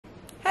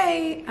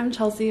Hey, I'm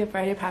Chelsea of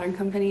Friday Pattern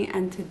Company,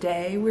 and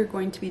today we're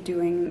going to be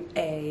doing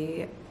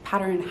a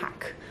pattern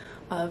hack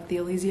of the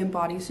Elysian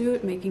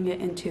bodysuit, making it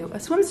into a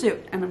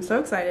swimsuit. And I'm so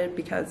excited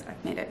because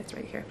I've made it, it's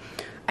right here.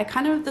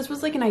 This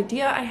was like an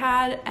idea I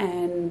had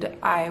and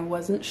I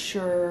wasn't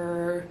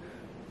sure,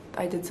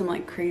 I did some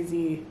like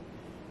crazy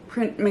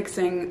print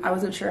mixing. I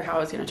wasn't sure how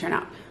it was gonna turn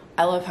out.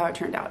 I love how it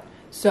turned out.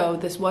 So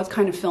this was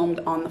kind of filmed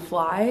on the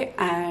fly,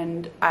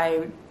 and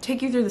I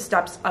take you through the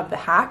steps of the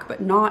hack, but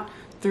not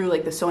through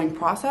like the sewing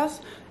process.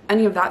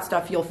 Any of that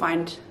stuff you'll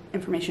find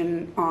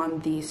information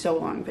on the sew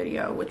along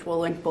video, which we'll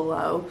link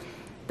below,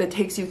 that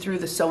takes you through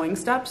the sewing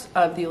steps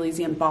of the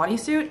Elysian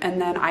bodysuit.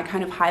 And then I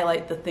kind of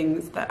highlight the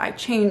things that I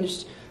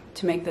changed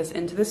to make this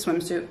into the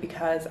swimsuit,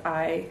 because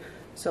I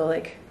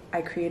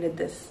created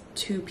this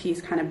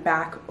two-piece kind of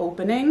back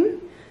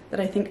opening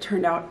that I think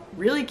turned out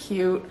really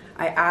cute.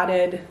 I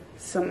added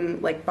some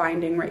like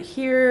binding right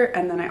here,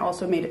 and then I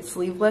also made it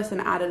sleeveless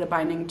and added a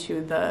binding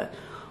to the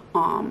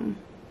arm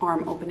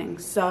opening.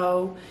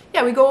 So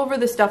yeah, we go over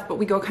this stuff, but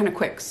we go kind of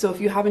quick. So if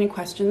you have any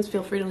questions,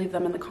 feel free to leave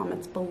them in the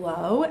comments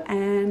below,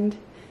 and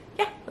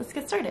yeah, let's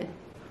get started.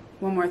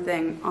 One more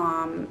thing,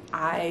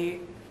 I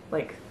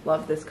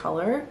love this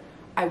color.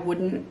 I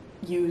wouldn't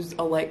use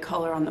a light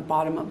color on the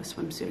bottom of a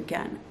swimsuit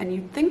again, and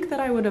you'd think that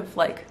I would have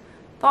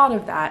thought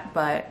of that,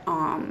 but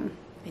I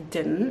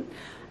didn't.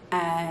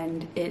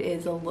 And it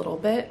is a little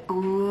bit,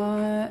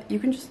 you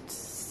can just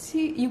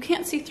see, you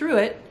can't see through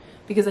it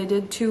because I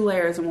did 2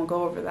 layers, and we'll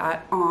go over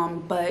that.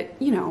 But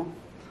you know,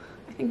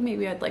 I think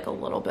maybe I'd like a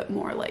little bit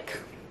more,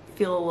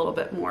 feel a little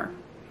bit more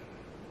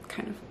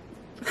kind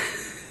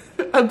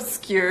of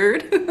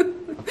obscured.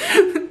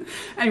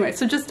 Anyway,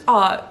 so just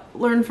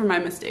learn from my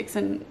mistakes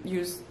and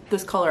use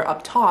this color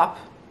up top,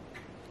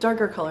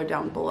 darker color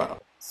down below.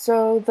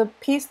 So the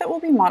piece that will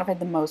be modified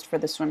the most for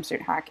the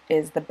swimsuit hack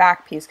is the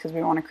back piece, because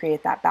we want to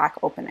create that back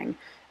opening.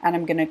 And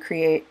I'm going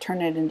to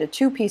turn it into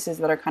 2 pieces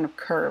that are kind of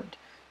curved.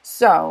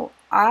 So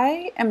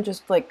I am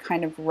just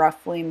kind of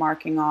roughly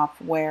marking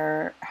off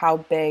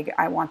how big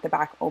I want the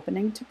back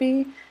opening to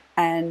be.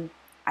 And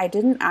I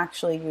didn't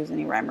actually use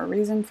any rhyme or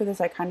reason for this.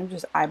 I kind of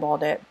just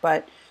eyeballed it,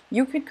 but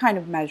you could kind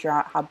of measure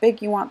out how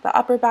big you want the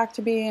upper back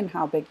to be and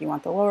how big you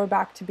want the lower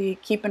back to be.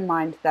 Keep in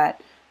mind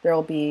that there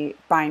will be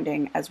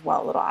binding as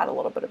well. It'll add a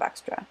little bit of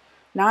extra.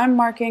 Now I'm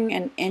marking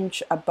 1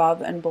 inch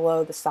above and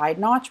below the side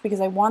notch,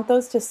 because I want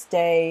those to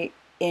stay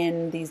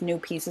in these new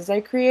pieces I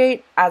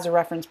create as a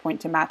reference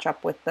point to match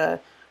up with the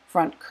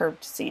front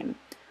curved seam.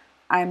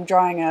 I'm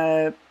drawing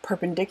a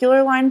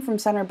perpendicular line from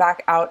center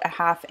back out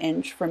 1/2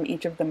 inch from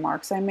each of the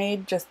marks I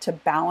made, just to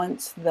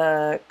balance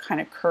the kind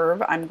of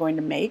curve I'm going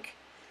to make.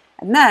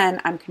 And then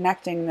I'm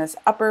connecting this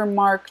upper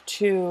mark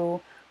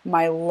to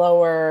my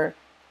lower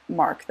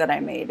mark that I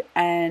made.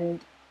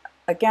 And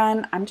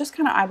again, I'm just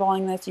kind of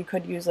eyeballing this. You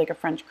could use a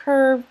French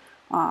curve,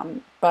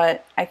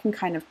 but I can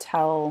kind of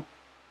tell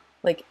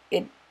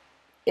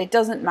it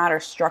doesn't matter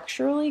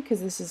structurally,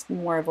 because this is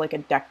more of a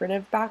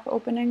decorative back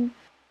opening.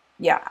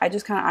 Yeah, I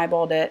just kind of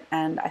eyeballed it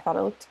and I thought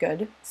it looked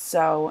good.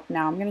 So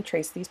now I'm going to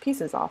trace these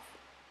pieces off.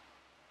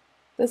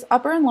 This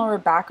upper and lower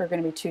back are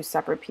going to be 2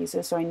 separate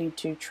pieces, so I need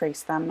to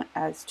trace them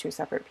as 2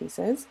 separate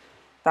pieces.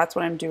 That's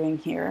what I'm doing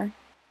here.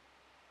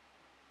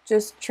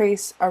 Just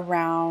trace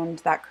around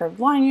that curved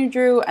line you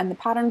drew and the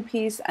pattern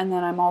piece, and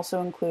then I'm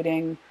also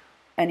including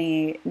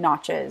any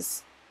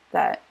notches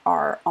that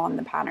are on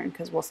the pattern,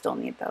 because we'll still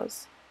need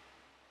those.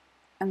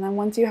 And then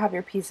once you have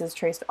your pieces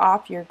traced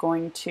off, you're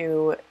going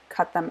to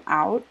cut them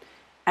out.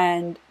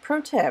 And pro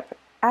tip,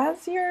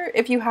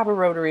 if you have a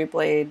rotary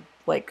blade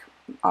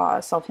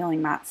self-healing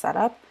mat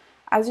setup,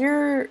 as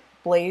your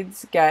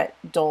blades get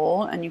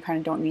dull and you kind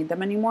of don't need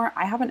them anymore,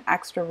 I have an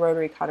extra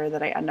rotary cutter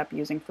that I end up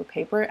using for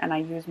paper, and I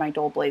use my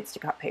dull blades to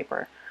cut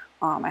paper.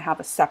 I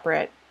have a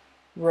separate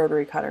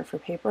rotary cutter for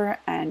paper,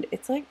 and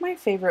it's my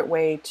favorite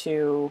way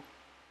to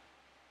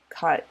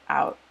cut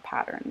out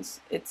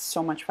patterns. It's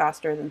so much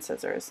faster than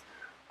scissors.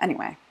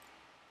 Anyway,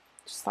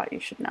 just thought you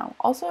should know.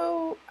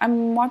 Also,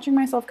 I'm watching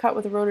myself cut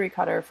with a rotary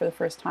cutter for the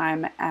first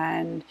time,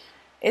 and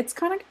it's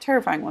kind of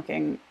terrifying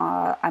looking.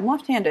 I'm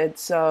left-handed,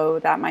 so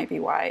that might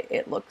be why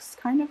it looks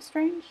kind of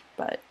strange,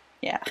 but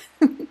yeah.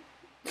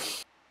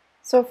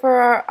 So for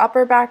our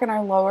upper back and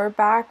our lower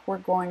back, we're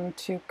going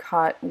to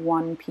cut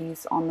 1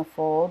 piece on the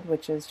fold,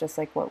 which is just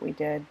like what we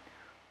did,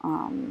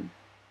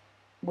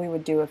 we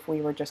would do if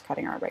we were just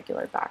cutting our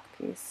regular back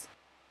piece.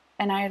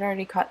 And I had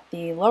already cut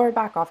the lower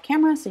back off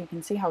camera, so you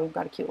can see how we've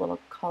got a cute little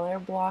color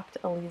blocked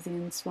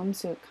Elysian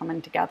swimsuit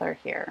coming together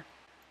here.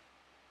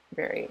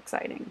 Very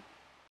exciting.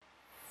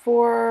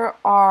 For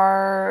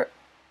our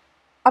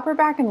upper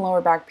back and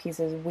lower back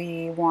pieces,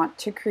 we want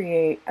to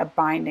create a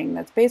binding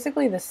that's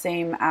basically the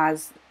same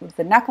as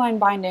the neckline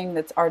binding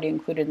that's already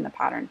included in the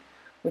pattern,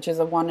 which is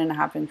a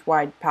 1.5 inch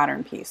wide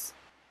pattern piece.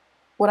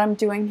 What I'm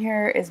doing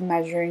here is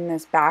measuring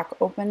this back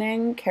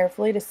opening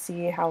carefully to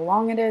see how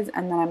long it is,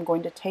 and then I'm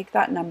going to take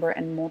that number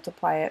and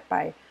multiply it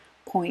by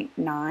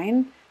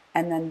 0.9,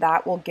 and then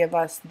that will give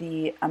us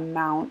the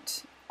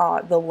amount,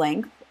 the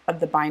length of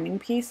the binding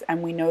piece,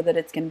 and we know that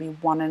it's going to be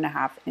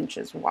 1.5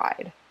 inches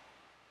wide.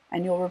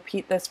 and you'll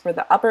repeat this for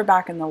the upper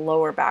back and the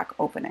lower back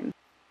opening.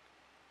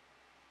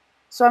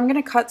 So I'm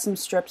going to cut some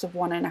strips of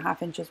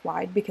 1.5 inches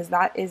wide because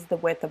that is the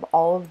width of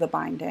all of the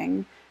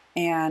binding.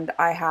 And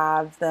I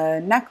have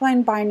the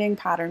neckline binding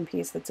pattern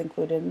piece that's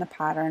included in the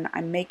pattern.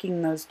 I'm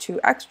making those 2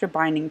 extra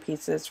binding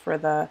pieces for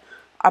the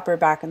upper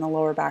back and the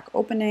lower back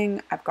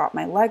opening. I've got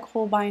my leg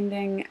hole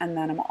binding, and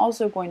then I'm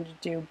also going to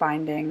do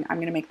binding. I'm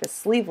going to make this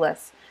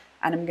sleeveless,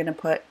 and I'm going to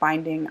put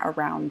binding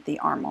around the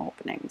arm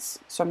openings.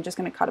 So I'm just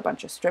going to cut a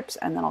bunch of strips,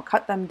 and then I'll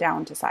cut them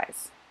down to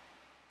size.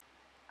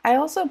 I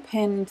also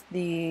pinned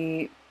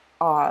the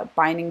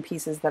binding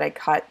pieces that I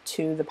cut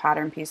to the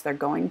pattern piece they're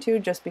going to,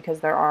 just because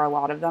there are a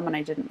lot of them and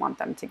I didn't want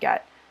them to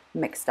get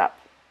mixed up.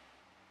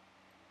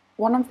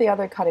 One of the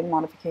other cutting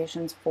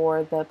modifications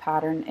for the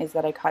pattern is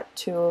that I cut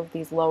 2 of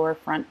these lower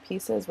front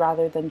pieces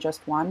rather than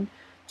just one,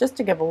 just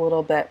to give a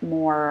little bit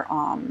more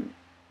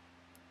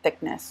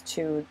thickness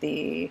to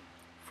the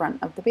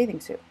front of the bathing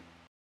suit.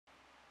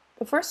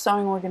 The first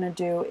sewing we're going to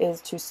do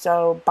is to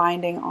sew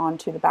binding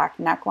onto the back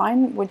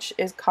neckline, which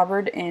is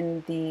covered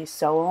in the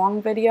sew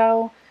along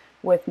video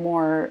with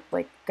more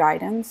like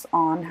guidance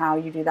on how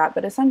you do that.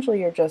 But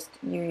essentially you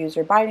use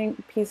your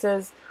binding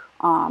pieces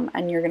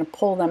and you're going to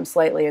pull them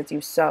slightly as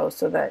you sew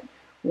so that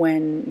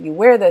when you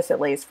wear this it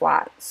lays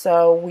flat.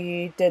 So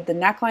we did the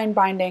neckline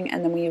binding,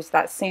 and then we used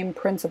that same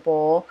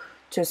principle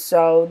to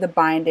sew the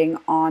binding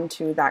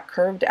onto that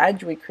curved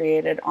edge we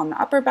created on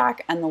the upper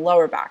back and the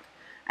lower back.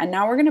 And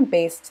now we're going to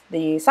baste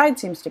the side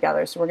seams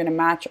together. So we're going to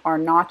match our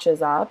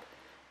notches up,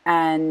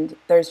 and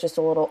there's just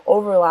a little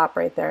overlap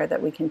right there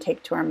that we can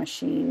take to our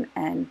machine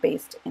and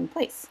baste in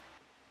place.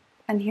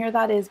 And here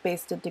that is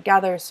basted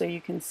together, so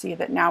you can see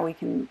that now we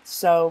can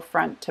sew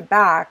front to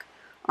back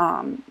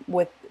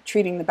with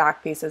treating the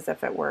back piece as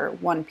if it were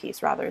one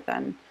piece rather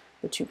than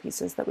the 2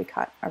 pieces that we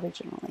cut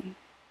originally.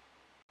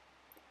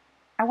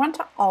 I want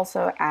to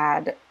also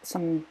add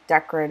some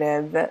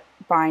decorative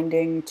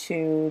binding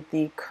to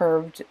the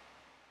curved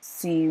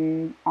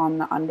seam on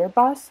the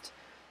underbust,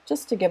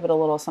 just to give it a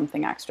little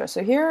something extra.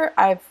 So here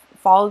I've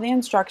followed the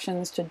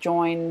instructions to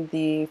join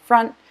the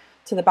front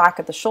to the back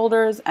at the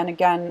shoulders, and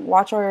again,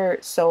 watch our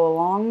sew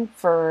along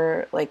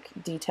for like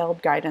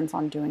detailed guidance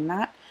on doing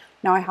that.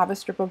 Now I have a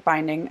strip of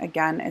binding,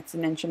 again it's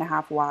 1.5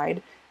 inches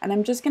wide, and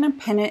I'm just going to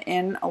pin it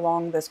in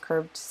along this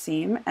curved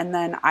seam, and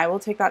then I will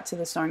take that to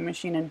the sewing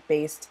machine and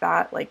baste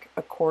that like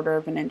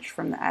 1/4 inch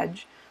from the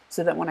edge,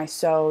 so that when I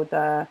sew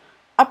the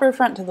upper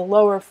front to the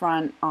lower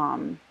front,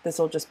 this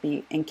will just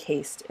be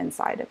encased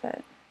inside of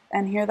it.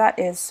 And here that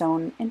is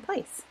sewn in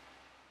place.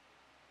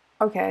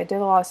 Okay, I did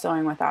a lot of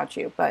sewing without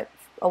you, but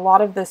a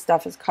lot of this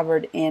stuff is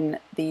covered in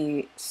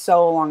the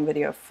sew along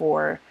video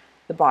for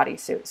the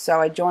bodysuit. So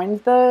I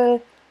joined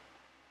the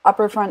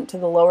upper front to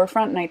the lower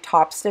front, and I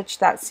top stitched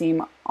that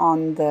seam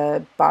on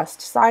the bust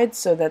side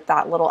so that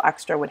that little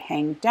extra would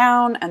hang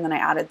down, and then I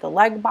added the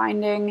leg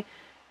binding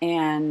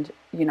and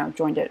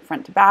joined it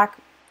front to back.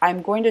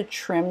 I'm going to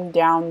trim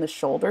down the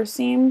shoulder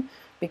seam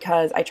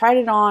because I tried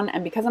it on,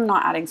 and because I'm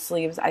not adding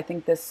sleeves, I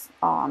think this,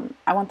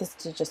 I want this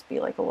to just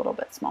be like a little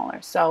bit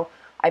smaller. So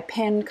I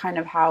pinned kind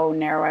of how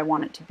narrow I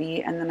want it to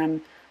be, and then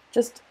I'm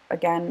just,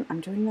 again,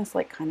 I'm doing this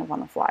like kind of on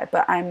the fly,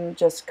 but I'm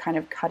just kind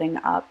of cutting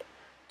up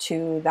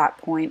to that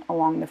point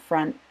along the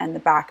front and the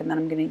back, and then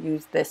I'm going to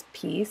use this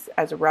piece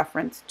as a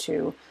reference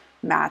to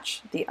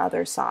match the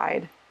other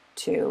side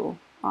to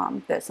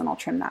this, and I'll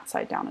trim that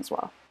side down as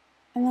well.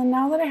 And then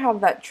now that I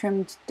have that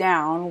trimmed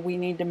down, we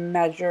need to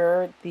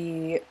measure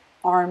the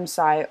arm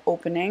side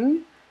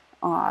opening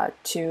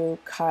to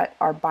cut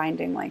our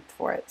binding length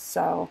for it.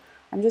 So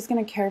I'm just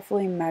going to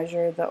carefully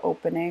measure the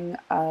opening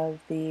of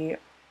the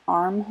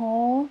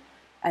armhole,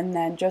 and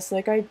then just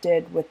like I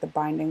did with the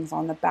bindings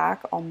on the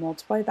back, I'll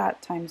multiply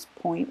that times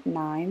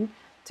 0.9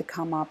 to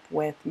come up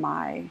with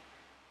my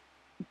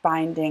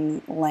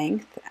binding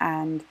length,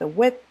 and the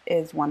width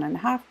is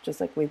 1.5, just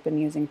like we've been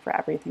using for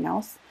everything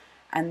else.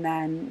 And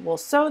then we'll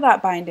sew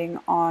that binding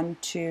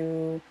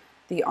onto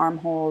the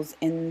armholes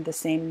in the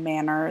same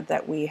manner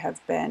that we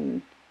have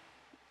been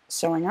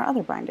sewing our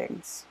other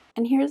bindings.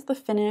 And here's the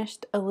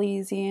finished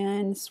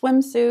Elysian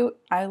swimsuit.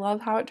 I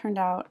love how it turned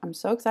out. I'm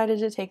so excited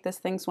to take this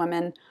thing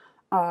swimming.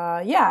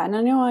 Yeah, and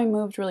I know I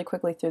moved really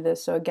quickly through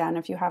this, so again,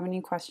 if you have any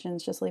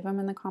questions, just leave them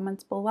in the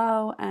comments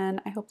below,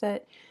 and I hope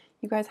that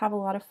you guys have a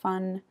lot of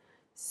fun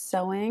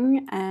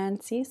sewing,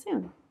 and see you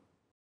soon.